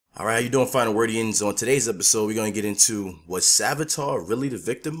Alright, how you doing, Final Wordians? On today's episode, we're going to get into, was Savitar really the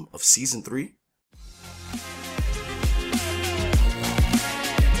victim of Season 3?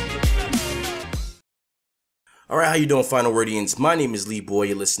 Alright, how you doing, Final Wordians? My name is Lee Boy.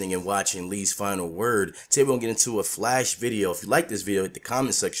 You're listening and watching Lee's Final Word. Today we're going to get into a flash video. If you like this video, hit the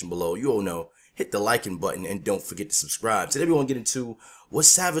comment section below. You all know, hit the liking button and don't forget to subscribe. Today we're going to get into, was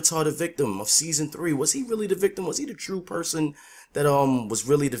Savitar the victim of Season 3? Was he really the victim? Was he the true person that was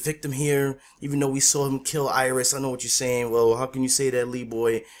really the victim here? Even though we saw him kill Iris. I know what you're saying. Well, how can you say that, Lee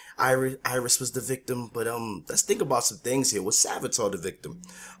Boy? Iris was the victim. But let's think about some things here. Was Savitar the victim?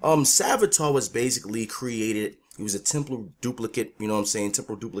 Savitar was basically created. He was a temporal duplicate, you know what I'm saying,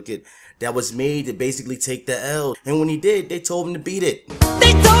 temporal duplicate that was made to basically take the L. And when he did, they told him to beat it.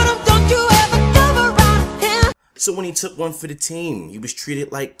 They told him, don't you ever come around him. So when he took one for the team, he was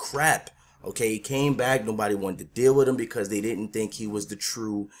treated like crap. Okay, he came back, nobody wanted to deal with him because they didn't think he was the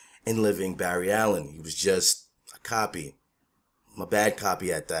true and living Barry Allen. He was just a copy. A bad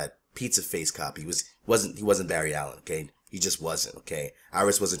copy at that. Pizza face copy. He wasn't Barry Allen, okay? He just wasn't, okay?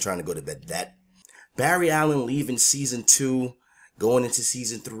 Iris wasn't trying to go to bed. That Barry Allen leaving Season 2, going into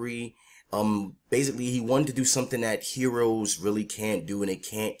Season 3, basically he wanted to do something that heroes really can't do, and they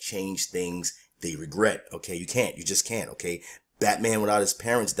can't change things they regret, okay? You just can't, okay? Batman without his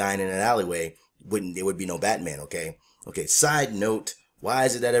parents dying in an alleyway, there would be no Batman, okay? Okay, side note, why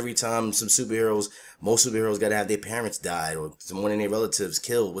is it that every time most superheroes gotta have their parents died or someone in their relatives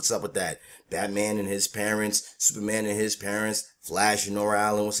killed? What's up with that? Batman and his parents, Superman and his parents, Flash and Nora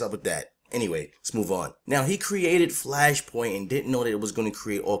Allen, what's up with that? Anyway, let's move on. Now, he created Flashpoint and didn't know that it was going to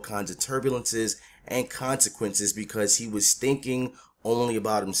create all kinds of turbulences and consequences because he was thinking only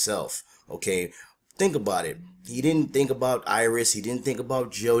about himself, okay? Think about it. He didn't think about Iris. He didn't think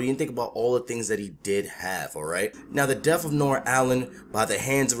about Joe. He didn't think about all the things that he did have, all right? Now, the death of Nora Allen by the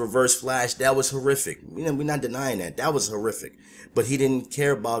hands of Reverse Flash, that was horrific. We're not denying that. That was horrific. But he didn't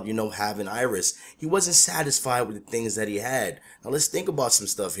care about, having Iris. He wasn't satisfied with the things that he had. Now, let's think about some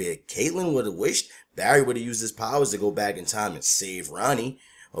stuff here. Caitlin would have wished Barry would have used his powers to go back in time and save Ronnie,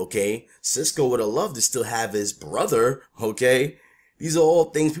 okay? Cisco would have loved to still have his brother, okay? These are all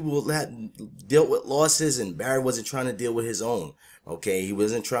things people had dealt with losses, and Barry wasn't trying to deal with his own. Okay, he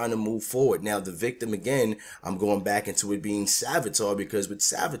wasn't trying to move forward. Now, the victim, again, I'm going back into it being Savitar, because with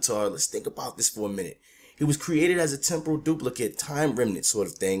Savitar, let's think about this for a minute. He was created as a temporal duplicate, time remnant sort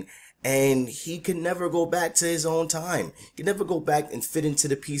of thing, and he could never go back to his own time. He could never go back and fit into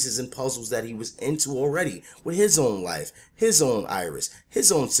the pieces and puzzles that he was into already, with his own life, his own Iris,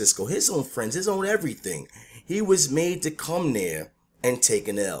 his own Cisco, his own friends, his own everything. He was made to come there and take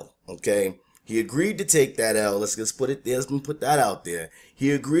an L, okay? He agreed to take that L. Let's put that out there.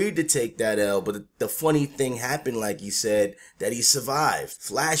 He agreed to take that L, but the funny thing happened, like he said, that he survived.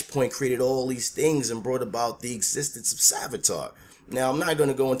 Flashpoint created all these things and brought about the existence of Savitar. Now, I'm not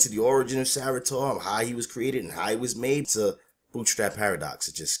going to go into the origin of Savitar, how he was created and how he was made. It's a bootstrap paradox.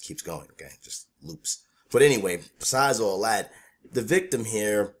 It just keeps going, okay? Just loops. But anyway, besides all that, the victim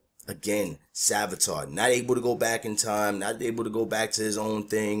here, again, Savitar, not able to go back in time, not able to go back to his own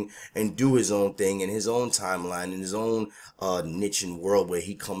thing and do his own thing in his own timeline, in his own niche and world where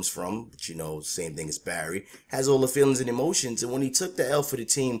he comes from, but same thing as Barry, has all the feelings and emotions. And when he took the L for the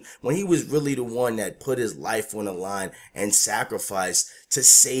team, when he was really the one that put his life on the line and sacrificed to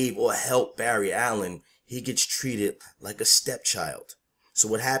save or help Barry Allen, he gets treated like a stepchild. So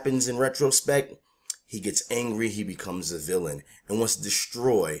what happens in retrospect? He gets angry, he becomes a villain, and wants to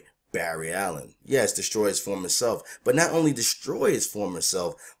destroy Barry Allen. Yes, destroy his former self, but not only destroy his former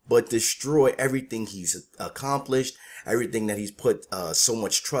self, but destroy everything he's accomplished, everything that he's put so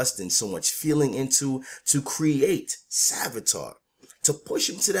much trust and so much feeling into to create Savitar. To push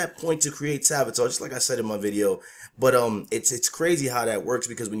him to that point to create Savitar, just like I said in my video. But it's crazy how that works,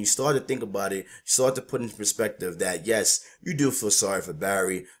 because when you start to think about it, you start to put into perspective that, yes, you do feel sorry for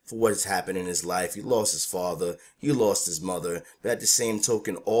Barry for what has happened in his life. He lost his father, he lost his mother, but at the same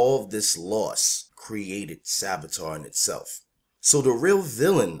token, all of this loss created Savitar in itself. So the real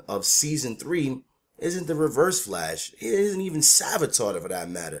villain of Season 3 isn't the Reverse Flash. It isn't even Savitar for that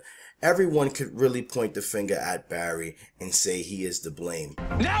matter. Everyone could really point the finger at Barry and say he is to blame.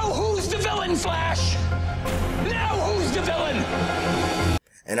 Now who's the villain, Flash? Now who's the villain?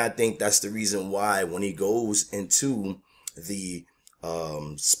 And I think that's the reason why when he goes into the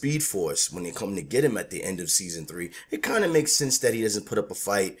Speed Force, when they come to get him at the end of Season 3, it kind of makes sense that he doesn't put up a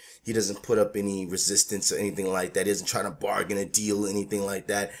fight. He doesn't put up any resistance or anything like that. He doesn't try to bargain a deal or anything like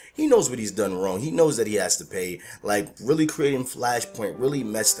that. He knows what he's done wrong. He knows that he has to pay. Like, really creating Flashpoint really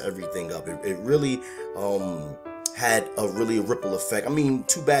messed everything up. It really had a really ripple effect. I mean,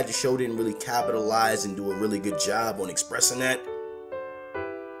 too bad the show didn't really capitalize and do a really good job on expressing that.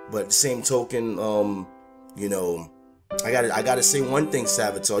 But at the same token, you know, I gotta say one thing,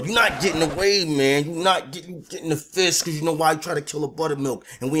 Savitar. You're not getting away, man. You're not getting the fist, because you know why you try to kill a buttermilk,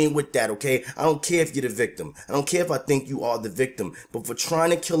 and we ain't with that, okay? I don't care if you're the victim. I don't care if I think you are the victim. But for trying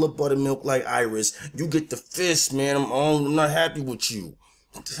to kill a buttermilk like Iris, you get the fist, man. I'm not happy with you.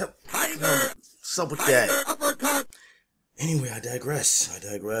 What's up with that? Anyway, I digress.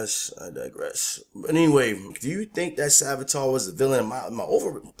 But anyway, do you think that Savitar was the villain? Am I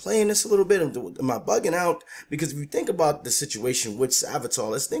overplaying this a little bit? Am I bugging out? Because if you think about the situation with Savitar,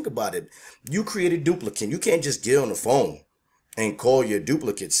 let's think about it. You created duplicate. You can't just get on the phone and call your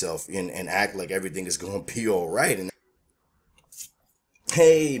duplicate self and act like everything is going to be all right. And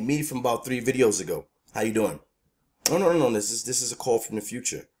hey, me from about 3 videos ago. How you doing? Oh, no. This is a call from the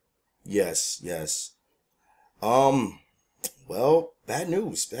future. Yes. Well, bad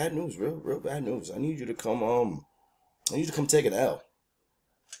news, real bad news. I need you to come take an L.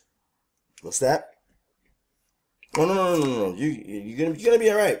 What's that? Oh, no. You're gonna be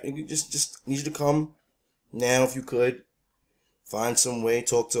all right. You just need you to come now, if you could. Find some way,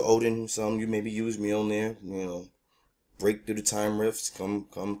 talk to Odin, you maybe use me on there, you know, break through the time rifts, come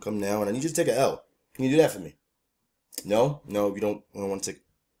now, and I need you to take an L. Can you do that for me? No, you don't want to take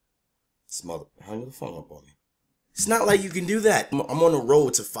this mother. Hang the phone up on me. It's not like you can do that. I'm on the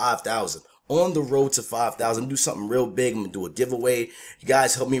road to 5,000. On the road to 5,000. Do something real big. I'm going to do a giveaway. You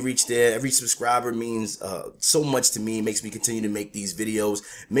guys help me reach there. Every subscriber means so much to me. It makes me continue to make these videos.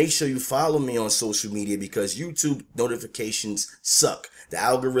 Make sure you follow me on social media, because YouTube notifications suck. The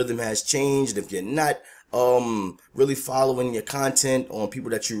algorithm has changed. If you're not really following your content on people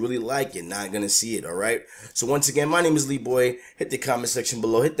that you really like, you're not gonna see it. All right, so once again, my name is Lee Boy. Hit the comment section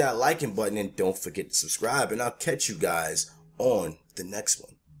below, hit that liking button, and don't forget to subscribe, and I'll catch you guys on the next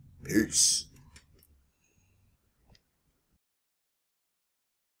one. Peace.